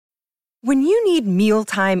When you need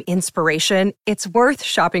mealtime inspiration, it's worth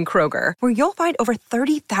shopping Kroger, where you'll find over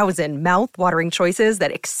 30,000 mouth-watering choices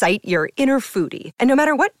that excite your inner foodie. And no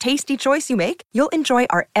matter what tasty choice you make, you'll enjoy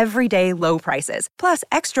our everyday low prices, plus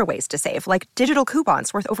extra ways to save, like digital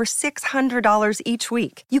coupons worth over $600 each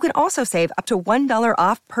week. You can also save up to $1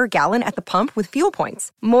 off per gallon at the pump with fuel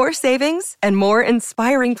points. More savings and more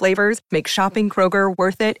inspiring flavors make shopping Kroger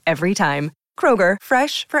worth it every time. Kroger,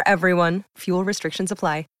 fresh for everyone. Fuel restrictions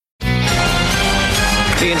apply.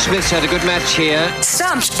 Ian Smith's had a good match here.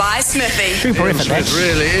 Stumped by Smithy. Super Ian Smith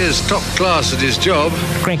really is top class at his job.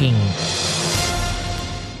 Cracking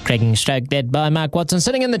stroke dead by Mark Watson.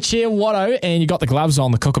 Sitting in the chair, Watto, and you got the gloves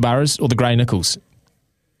on, the Kookaburras or the Grey Nickels?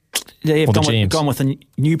 Yeah, you've gone with the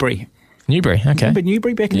Newbury. Newbury, okay. Remember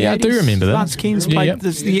Newbury back in the 80s? Yeah, I do remember that. Lance Keane's played.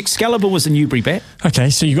 The Excalibur was the Newbury bat. Okay,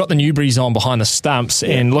 so you got the Newburys on behind the stumps,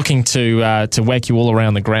 and looking to whack you all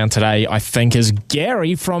around the ground today, I think, is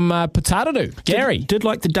Gary from Putaruru. Gary. Did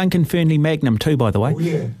like the Duncan Fernley Magnum too, by the way. Oh,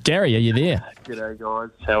 yeah. Gary, are you there? G'day, guys.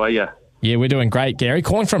 How are you? Yeah, we're doing great, Gary.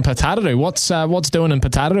 Calling from Putaruru. What's doing in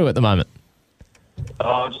Putaruru at the moment?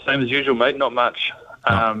 Oh, just same as usual, mate. Not much.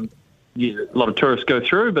 Yeah, a lot of tourists go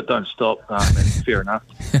through, but don't stop. Fair enough.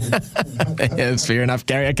 Yeah, it's fair enough,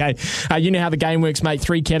 Gary. Okay, you know how the game works, mate.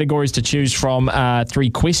 3 categories to choose from, 3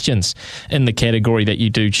 questions in the category that you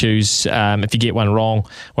do choose. If you get one wrong,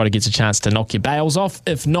 Watto gets a chance to knock your bails off.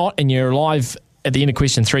 If not, and you're alive at the end of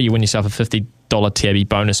question 3, you win yourself a $50 Tabby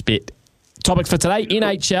bonus bet. Topics for today,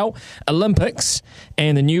 NHL, Olympics,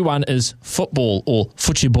 and the new one is football, or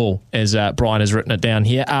football, as Brian has written it down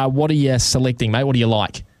here. What are you selecting, mate? What do you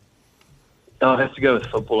like? I have to go with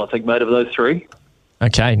football, I think, mate, of those 3.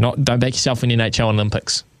 Okay, don't back yourself in the NHL and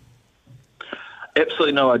Olympics.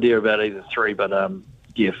 Absolutely no idea about either 3, but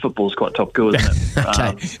yeah, football's quite top good, isn't it?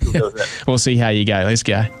 Okay. We'll go with that. We'll see how you go. Let's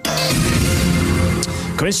go.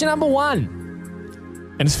 Question number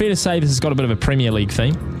 1. And it's fair to say this has got a bit of a Premier League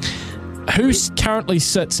theme. Who currently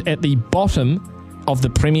sits at the bottom of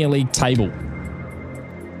the Premier League table?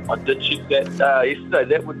 I did check that yesterday.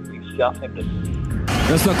 That would be Southampton.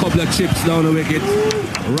 Just a couple of chips down the wicket,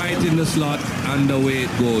 right in the slot, and away it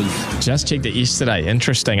goes. Just checked it yesterday.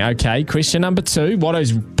 Interesting. Okay, question number 2.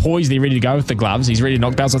 Watto's poised there, ready to go with the gloves. He's ready to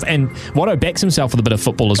knock bells off. And Watto backs himself with a bit of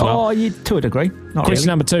football as well. Oh, yeah, to a degree. Not question really.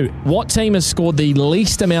 number 2. What team has scored the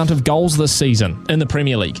least amount of goals this season in the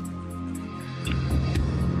Premier League?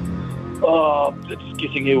 Oh, just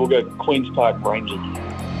guessing here, we'll go Queen's Park Rangers.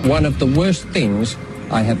 One of the worst things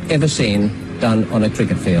I have ever seen done on a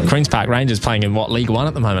cricket field. Queen's Park Rangers playing in League One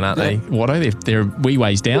at the moment, aren't they? Watto, they're wee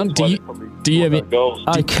ways down. Do you have any goals?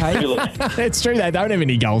 Okay. It's true, they don't have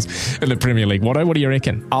any goals in the Premier League. Watto, what do you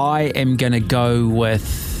reckon? I am going to go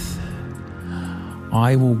with...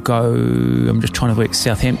 I will go... I'm just trying to work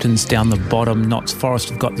Southampton's down the bottom. Notts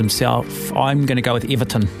Forest have got themselves. I'm going to go with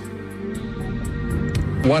Everton.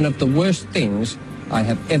 One of the worst things I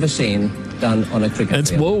have ever seen done on a cricket field.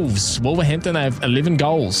 It's Wolves. Wolverhampton have 11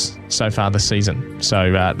 goals so far this season.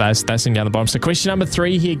 So that's in down the bottom. So question number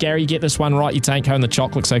 3 here, Gary. You get this one right, you take home the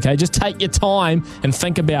chocolates, okay? Just take your time and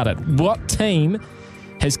think about it. What team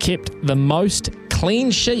has kept the most clean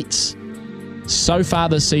sheets so far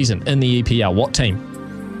this season in the EPL? What team?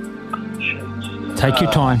 Take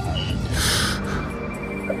your time.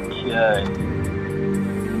 Okay.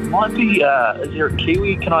 Might be, is there a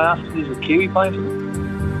Kiwi? Can I ask if there's a Kiwi playing for them?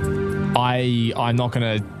 I'm not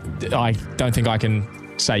going to... I don't think I can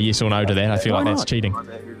say yes or no to that. I feel like that's cheating.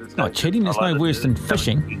 It's not cheating. There's no worse than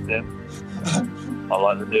fishing. I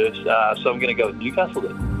like the nerves. So I'm going to go with Newcastle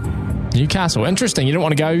then. Newcastle. Interesting. You don't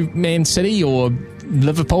want to go Man City or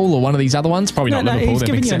Liverpool or one of these other ones? Probably not Liverpool. He's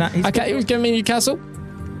giving you he was giving me Newcastle?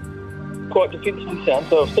 Quite defensively sound,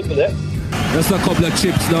 so I'll stick with that. Just a couple of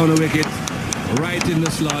chips down the wicket, right in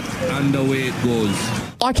the slot, and away it goes.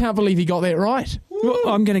 I can't believe he got that right. Well,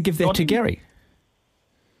 I'm going to give that to Gary.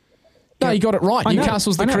 No, you got it right. I know,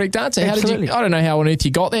 Newcastle's the I know. correct answer. How Absolutely. did you? I don't know how on earth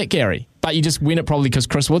you got that, Gary. But you just win it probably because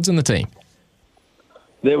Chris Wood's in the team.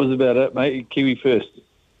 That was about it, mate. Kiwi first.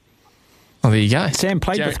 Oh, there you go. Sam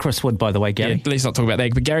played with Chris Wood, by the way, Gary. Yeah, let's not talk about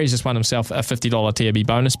that. But Gary's just won himself a $50 TAB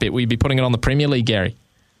bonus bet. Will you be putting it on the Premier League, Gary?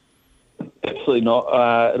 Absolutely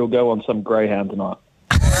not. It'll go on some greyhound tonight.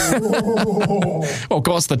 Well,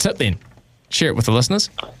 what's the tip then? Share it with the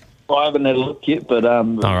listeners. Well, I haven't had a look yet, but all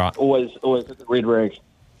right. always hit the red rag.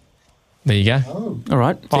 There you go. Oh. All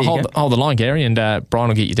right. Hold the line, Gary, and Brian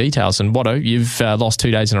will get your details. And Watto, you've lost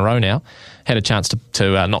 2 days in a row now. Had a chance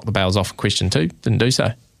to knock the bails off in question 2. Didn't do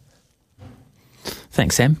so.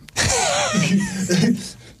 Thanks, Sam.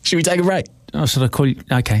 Should we take a break? Oh, should I call you?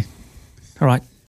 Okay. All right.